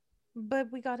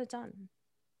 but we got it done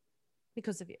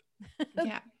because of you.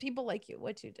 Yeah. People like you,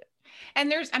 what you do.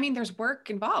 And there's work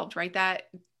involved, right? That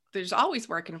there's always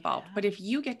work involved, but if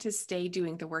you get to stay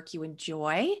doing the work you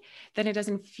enjoy, then it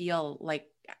doesn't feel like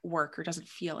work or doesn't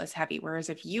feel as heavy. Whereas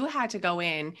if you had to go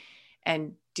in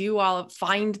and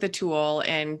find the tool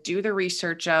and do the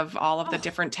research of all of the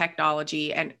different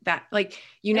technology and that, like,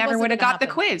 you never would have got the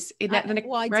quiz. I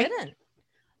right? didn't.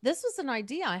 This was an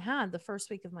idea I had the first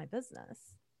week of my business.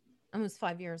 It was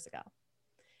 5 years ago.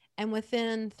 And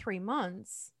within 3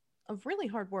 months of really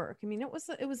hard work, I mean, it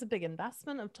was a big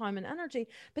investment of time and energy,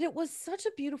 but it was such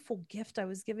a beautiful gift I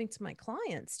was giving to my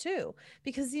clients too,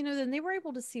 because, then they were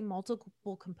able to see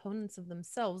multiple components of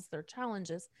themselves, their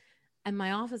challenges, and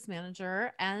my office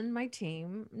manager and my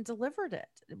team delivered it.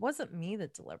 It wasn't me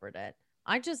that delivered it.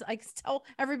 I could tell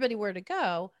everybody where to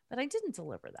go, but I didn't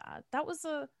deliver that. That was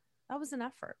an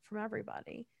effort from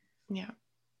everybody. Yeah.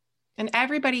 And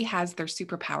everybody has their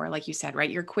superpower, like you said, right?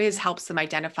 Your quiz helps them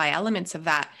identify elements of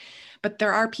that. But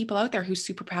there are people out there whose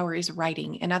superpower is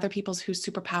writing, and other people's whose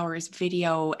superpower is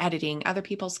video editing. Other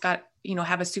people's have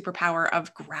a superpower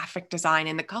of graphic design,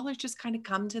 and the colors just kind of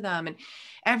come to them. And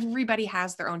everybody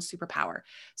has their own superpower.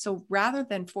 So rather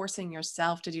than forcing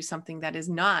yourself to do something that is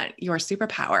not your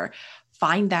superpower,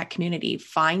 find that community,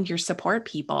 find your support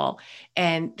people,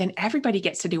 and then everybody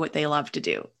gets to do what they love to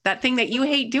do. That thing that you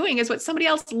hate doing is what somebody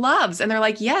else loves. And they're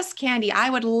like, yes, Candy,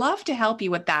 I would love to help you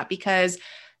with that because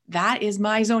that is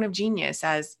my zone of genius,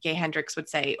 as Gay Hendricks would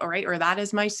say, all right, or that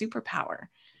is my superpower.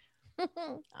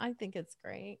 I think it's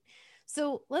great.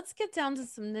 So let's get down to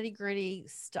some nitty gritty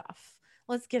stuff.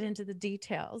 Let's get into the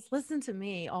details. Listen to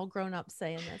me, all grown up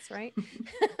saying this, right?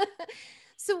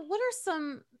 So what are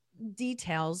some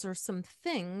details or some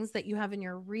things that you have in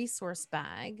your resource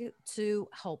bag to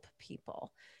help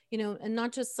people? And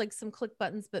not just like some click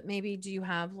buttons, but maybe do you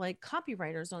have like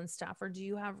copywriters on staff, or do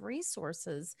you have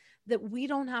resources that we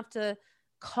don't have to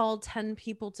call 10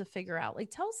 people to figure out?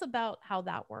 Like, tell us about how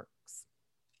that works.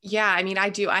 Yeah, I mean, I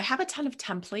do. I have a ton of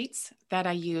templates that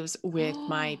I use with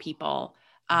my people.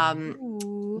 They're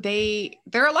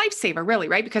a lifesaver, really,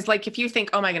 right? Because like, if you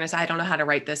think, oh my goodness, I don't know how to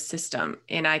write this system,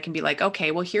 and I can be like,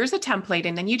 okay, well, here's a template.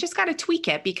 And then you just got to tweak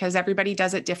it because everybody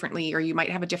does it differently, or you might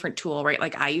have a different tool, right?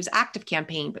 Like I use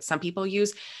ActiveCampaign, but some people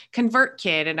use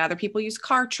ConvertKit and other people use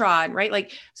Kartra, right?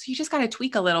 Like, so you just got to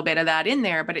tweak a little bit of that in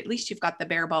there, but at least you've got the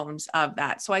bare bones of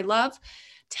that. So I love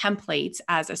templates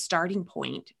as a starting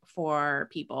point for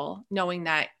people, knowing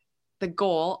that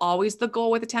always the goal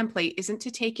with a template isn't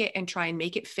to take it and try and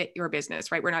make it fit your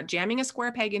business, right? We're not jamming a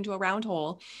square peg into a round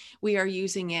hole. We are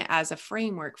using it as a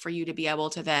framework for you to be able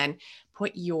to then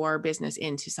put your business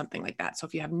into something like that. So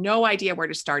if you have no idea where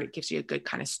to start, it gives you a good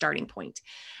kind of starting point.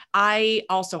 I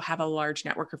also have a large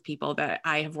network of people that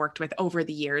I have worked with over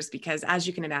the years, because as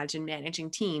you can imagine,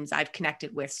 managing teams, I've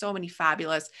connected with so many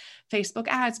fabulous Facebook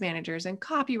ads managers and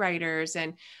copywriters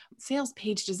and sales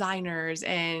page designers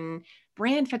and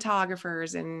brand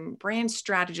photographers and brand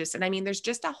strategists. And I mean, there's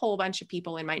just a whole bunch of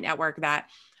people in my network that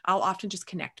I'll often just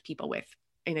connect people with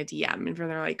in a DM. And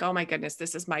they're like, oh my goodness,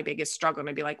 this is my biggest struggle. And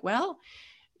I'd be like, well,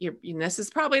 this is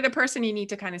probably the person you need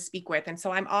to kind of speak with. And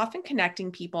so I'm often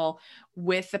connecting people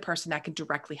with the person that can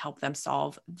directly help them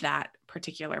solve that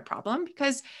particular problem.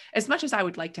 Because as much as I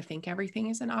would like to think everything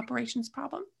is an operations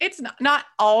problem, it's not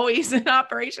always an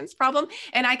operations problem.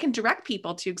 And I can direct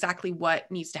people to exactly what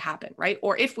needs to happen, right?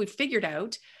 Or if we've figured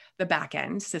out the back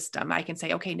end system, I can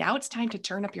say, okay, now it's time to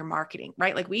turn up your marketing,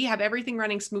 right? Like we have everything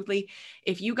running smoothly.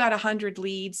 If you got 100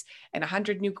 leads and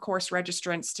 100 new course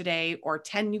registrants today, or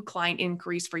 10 new client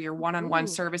increase for your one-on-one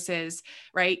services,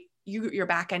 right? Your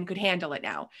back end could handle it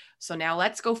now. So now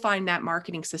let's go find that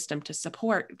marketing system to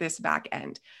support this back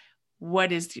end.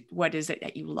 What is it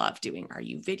that you love doing? Are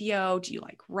you video? Do you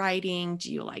like writing?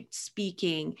 Do you like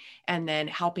speaking? And then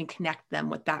helping connect them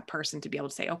with that person to be able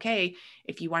to say, okay,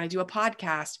 if you want to do a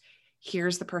podcast,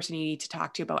 here's the person you need to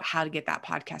talk to about how to get that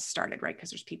podcast started, right?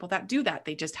 Because there's people that do that.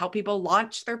 They just help people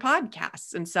launch their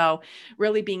podcasts. And so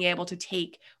really being able to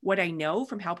take what I know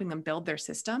from helping them build their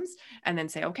systems and then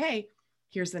say, okay,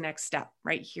 here's the next step,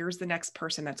 right? Here's the next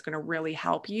person that's going to really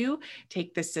help you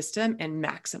take this system and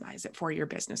maximize it for your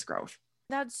business growth.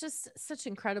 That's just such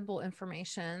incredible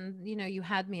information. You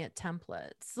had me at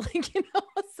templates,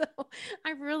 so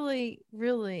I really,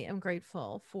 really am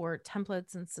grateful for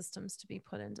templates and systems to be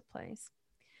put into place.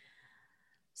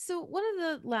 So one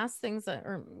of the last things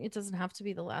or it doesn't have to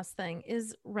be the last thing,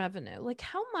 is revenue. Like,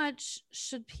 how much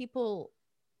should people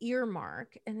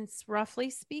earmark? And it's roughly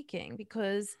speaking,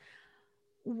 because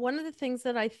one of the things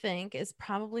that I think is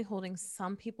probably holding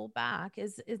some people back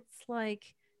is it's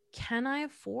like, can I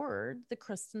afford the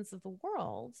Kristens of the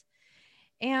world?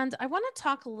 And I want to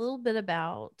talk a little bit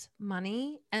about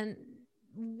money and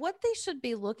what they should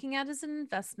be looking at as an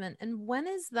investment, and when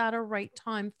is that a right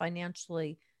time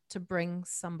financially to bring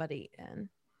somebody in.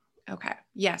 Okay.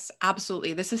 Yes,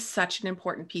 absolutely. This is such an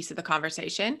important piece of the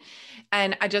conversation.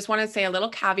 And I just want to say a little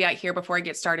caveat here before I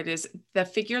get started is the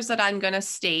figures that I'm going to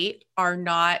state are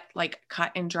not like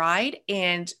cut and dried,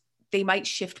 and they might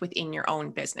shift within your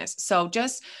own business. So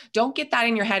just don't get that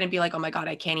in your head and be like, oh my God,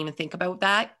 I can't even think about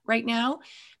that right now,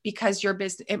 because your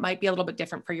business, it might be a little bit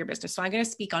different for your business. So I'm going to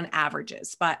speak on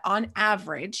averages, but on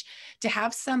average, to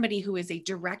have somebody who is a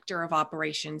director of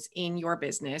operations in your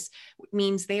business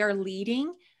means they are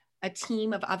leading a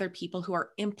team of other people who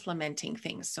are implementing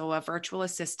things. So a virtual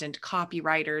assistant,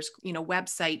 copywriters,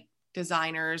 website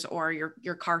designers, or your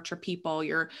Kartra people,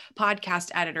 your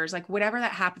podcast editors, like whatever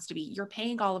that happens to be, you're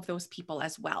paying all of those people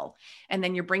as well. And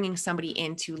then you're bringing somebody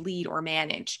in to lead or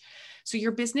manage. So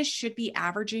your business should be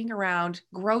averaging around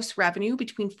gross revenue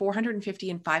between 450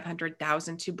 and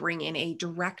 500,000 to bring in a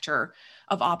director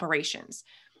of operations.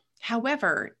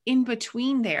 However, in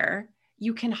between there,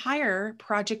 you can hire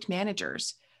project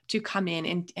managers to come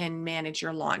in and manage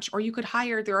your launch. Or you could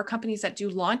there are companies that do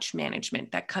launch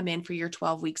management that come in for your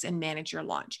 12 weeks and manage your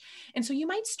launch. And so you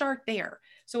might start there.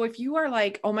 So if you are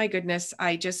like, oh my goodness,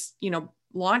 I just,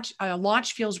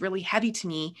 launch feels really heavy to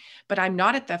me, but I'm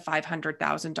not at the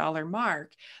 $500,000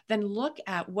 mark, then look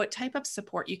at what type of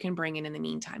support you can bring in the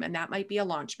meantime. And that might be a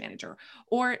launch manager,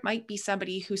 or it might be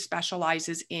somebody who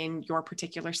specializes in your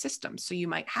particular system. So you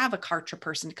might have a Kartra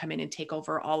person to come in and take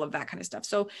over all of that kind of stuff.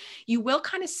 So you will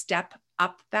kind of step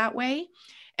up that way.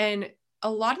 And a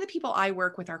lot of the people I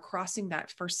work with are crossing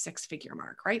that first 6-figure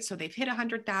mark, right? So they've hit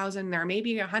 100,000, they're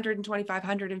maybe 125,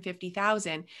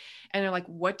 150,000. And they're like,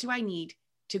 what do I need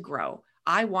to grow?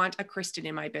 I want a Kristen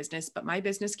in my business, but my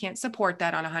business can't support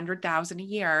that on 100,000 a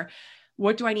year.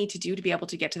 What do I need to do to be able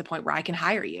to get to the point where I can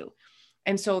hire you?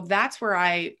 And so that's where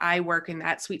I work in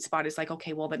that sweet spot is like,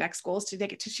 okay, well, the next goal is to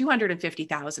take it to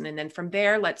 250,000. And then from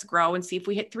there, let's grow and see if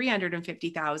we hit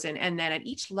 350,000. And then at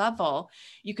each level,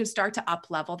 you can start to up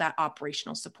level that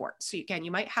operational support. So again,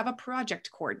 you might have a project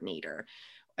coordinator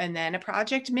and then a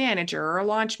project manager or a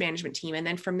launch management team. And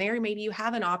then from there, maybe you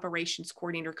have an operations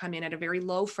coordinator come in at a very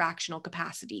low fractional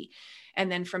capacity.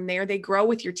 And then from there, they grow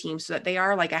with your team so that they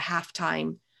are like a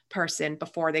half-time person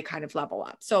before they kind of level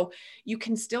up. So you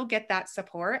can still get that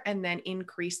support and then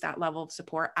increase that level of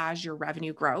support as your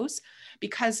revenue grows.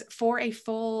 Because for a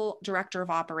full director of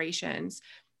operations,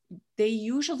 they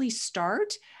usually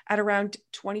start at around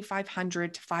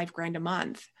 2,500 to $5,000 a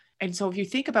month. And so if you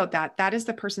think about that, that is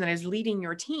the person that is leading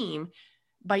your team,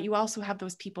 but you also have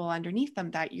those people underneath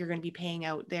them that you're going to be paying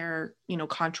out their,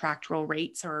 contractual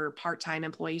rates, or part-time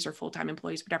employees or full-time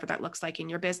employees, whatever that looks like in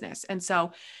your business. And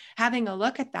so having a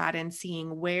look at that and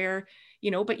seeing where,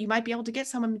 but you might be able to get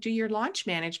someone to do your launch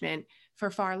management for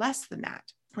far less than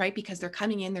that, right? Because they're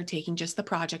coming in, they're taking just the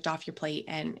project off your plate,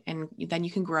 and then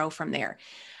you can grow from there.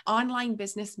 Online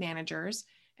business managers,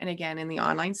 and again, in the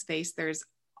online space, there's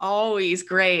always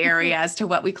gray area as to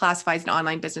what we classify as an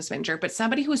online business manager, but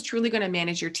somebody who is truly going to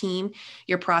manage your team,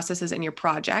 your processes, and your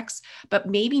projects, but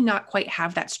maybe not quite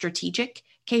have that strategic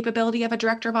capability of a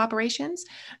director of operations.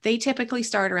 They typically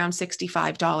start around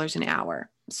 $65 an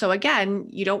hour. So again,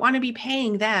 you don't want to be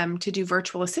paying them to do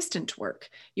virtual assistant work.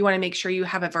 You want to make sure you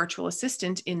have a virtual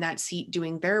assistant in that seat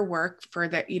doing their work for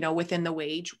the, within the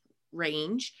wage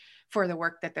range for the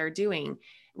work that they're doing,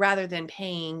 rather than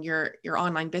paying your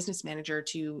online business manager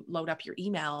to load up your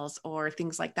emails or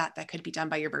things like that that could be done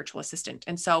by your virtual assistant.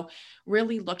 And so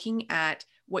really looking at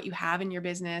what you have in your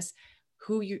business,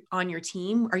 who you on your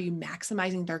team, are you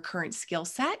maximizing their current skill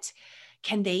set?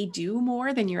 Can they do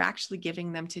more than you're actually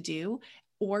giving them to do?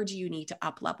 Or do you need to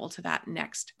up level to that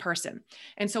next person?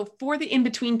 And so for the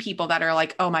in-between people that are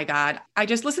like, oh my God, I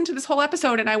just listened to this whole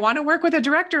episode and I want to work with a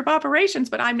director of operations,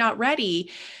 but I'm not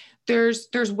ready. There's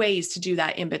ways to do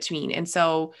that in between. And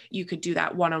so you could do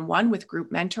that one-on-one with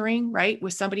group mentoring, right?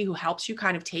 With somebody who helps you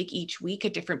kind of take each week a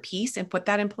different piece and put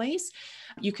that in place.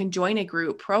 You can join a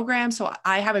group program. So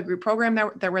I have a group program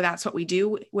where that's what we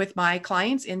do with my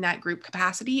clients in that group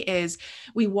capacity is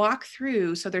we walk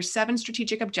through. So there's 7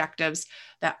 strategic objectives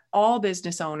that all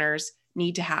business owners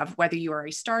need to have, whether you are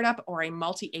a startup or a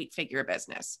multi-8-figure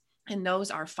business. And those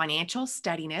are financial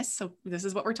steadiness. So this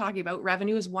is what we're talking about.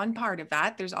 Revenue is one part of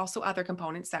that. There's also other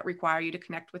components that require you to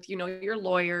connect with, your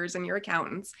lawyers and your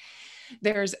accountants.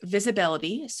 There's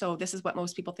visibility. So this is what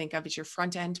most people think of as your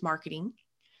front end marketing.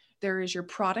 There is your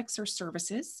products or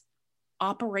services,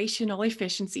 operational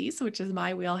efficiencies, which is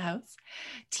my wheelhouse,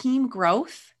 team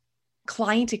growth.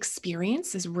 Client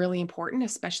experience is really important,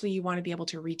 especially you want to be able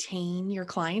to retain your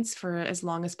clients for as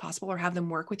long as possible or have them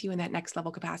work with you in that next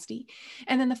level capacity.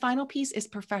 And then the final piece is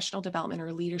professional development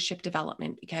or leadership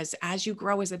development, because as you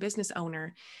grow as a business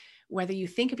owner, whether you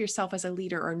think of yourself as a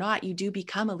leader or not, you do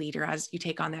become a leader as you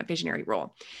take on that visionary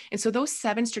role. And so those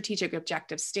 7 strategic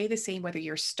objectives stay the same, whether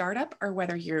you're a startup or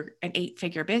whether you're an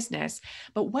 8-figure business.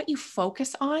 But what you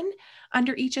focus on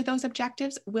under each of those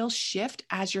objectives will shift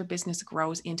as your business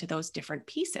grows into those different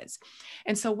pieces.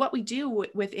 And so what we do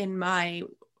within my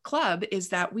club is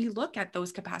that we look at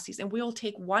those capacities and we'll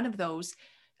take one of those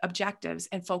objectives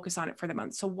and focus on it for the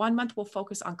month. So one month we'll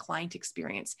focus on client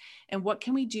experience and what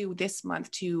can we do this month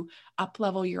to up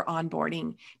level your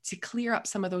onboarding, to clear up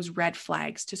some of those red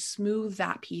flags, to smooth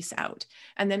that piece out.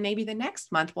 And then maybe the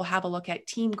next month we'll have a look at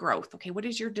team growth. Okay, what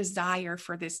is your desire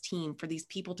for this team, for these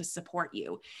people to support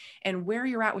you? And where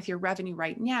you're at with your revenue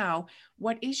right now,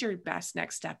 what is your best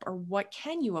next step, or what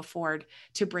can you afford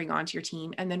to bring onto your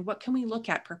team? And then what can we look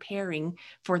at preparing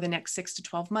for the next 6 to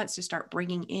 12 months to start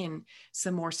bringing in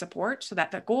some more support, so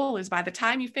that the goal is by the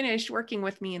time you finish working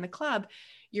with me in the club,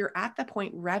 you're at the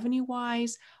point revenue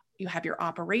wise, you have your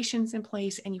operations in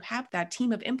place, and you have that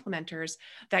team of implementers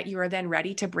that you are then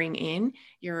ready to bring in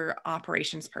your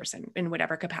operations person in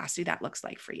whatever capacity that looks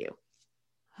like for you.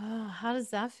 Oh, how does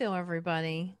that feel,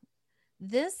 everybody?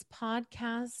 This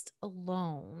podcast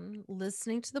alone,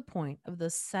 listening to the point of the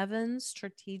 7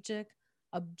 strategic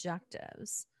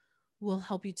objectives, will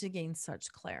help you to gain such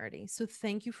clarity. So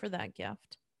thank you for that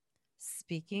gift.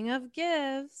 Speaking of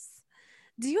gifts,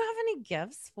 do you have any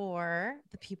gifts for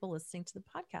the people listening to the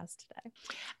podcast today?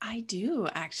 I do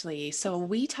actually. So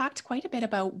we talked quite a bit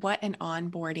about what an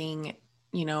onboarding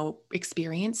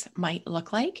experience might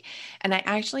look like. And I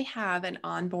actually have an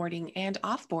onboarding and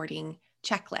offboarding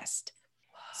checklist.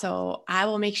 So I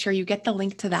will make sure you get the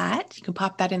link to that. You can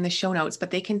pop that in the show notes, but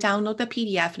they can download the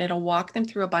PDF and it'll walk them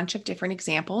through a bunch of different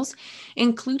examples,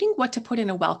 including what to put in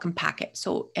a welcome packet.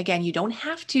 So again, you don't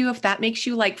have to, if that makes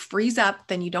you like freeze up,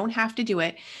 then you don't have to do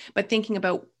it, but thinking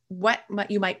about what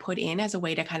you might put in as a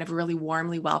way to kind of really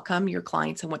warmly welcome your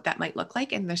clients and what that might look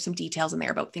like. And there's some details in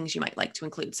there about things you might like to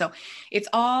include. So it's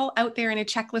all out there in a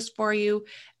checklist for you.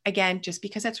 Again, just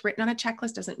because it's written on a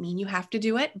checklist doesn't mean you have to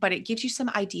do it, but it gives you some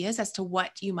ideas as to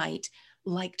what you might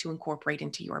like to incorporate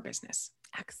into your business.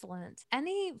 Excellent.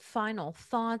 Any final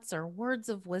thoughts or words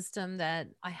of wisdom that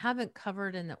I haven't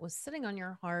covered and that was sitting on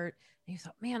your heart and you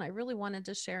thought, man, I really wanted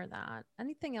to share that?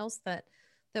 Anything else that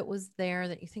was there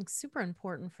that you think super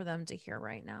important for them to hear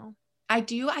right now? I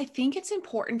do. I think it's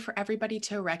important for everybody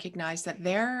to recognize that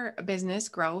their business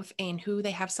growth and who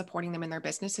they have supporting them in their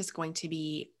business is going to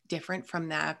be different from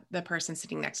the person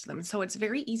sitting next to them. So it's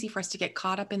very easy for us to get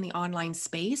caught up in the online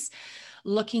space,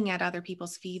 looking at other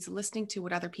people's feeds, listening to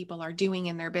what other people are doing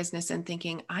in their business and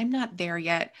thinking, I'm not there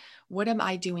yet. What am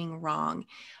I doing wrong?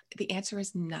 The answer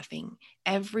is nothing.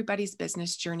 Everybody's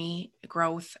business journey,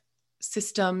 growth,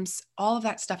 systems, all of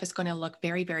that stuff is going to look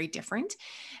very, very different.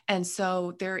 And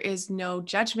so there is no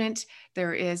judgment,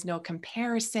 there is no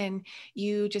comparison.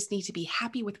 You just need to be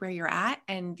happy with where you're at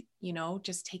and,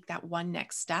 just take that one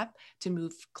next step to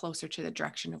move closer to the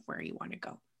direction of where you want to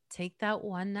go. Take that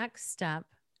one next step,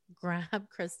 grab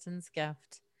Kristen's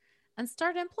gift, and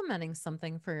start implementing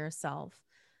something for yourself.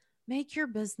 Make your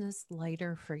business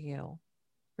lighter for you.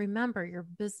 Remember, your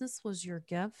business was your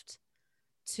gift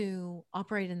to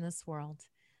operate in this world.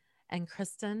 And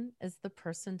Kristen is the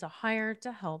person to hire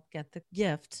to help get the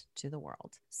gift to the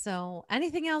world. So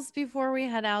anything else before we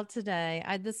head out today?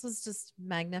 This was just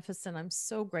magnificent. I'm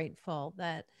so grateful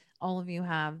that all of you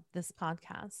have this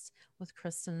podcast with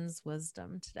Kristen's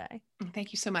wisdom today.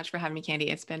 Thank you so much for having me, Candy.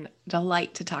 It's been a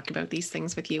delight to talk about these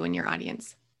things with you and your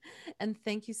audience. And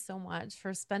thank you so much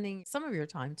for spending some of your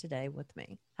time today with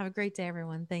me. Have a great day,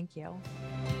 everyone. Thank you.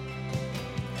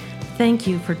 Thank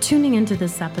you for tuning into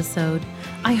this episode.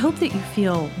 I hope that you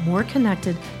feel more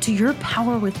connected to your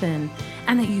power within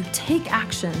and that you take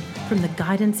action from the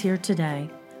guidance here today.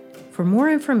 For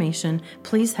more information,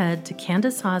 please head to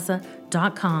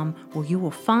CandiceHaza.com, where you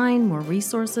will find more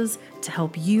resources to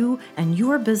help you and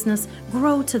your business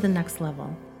grow to the next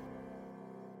level.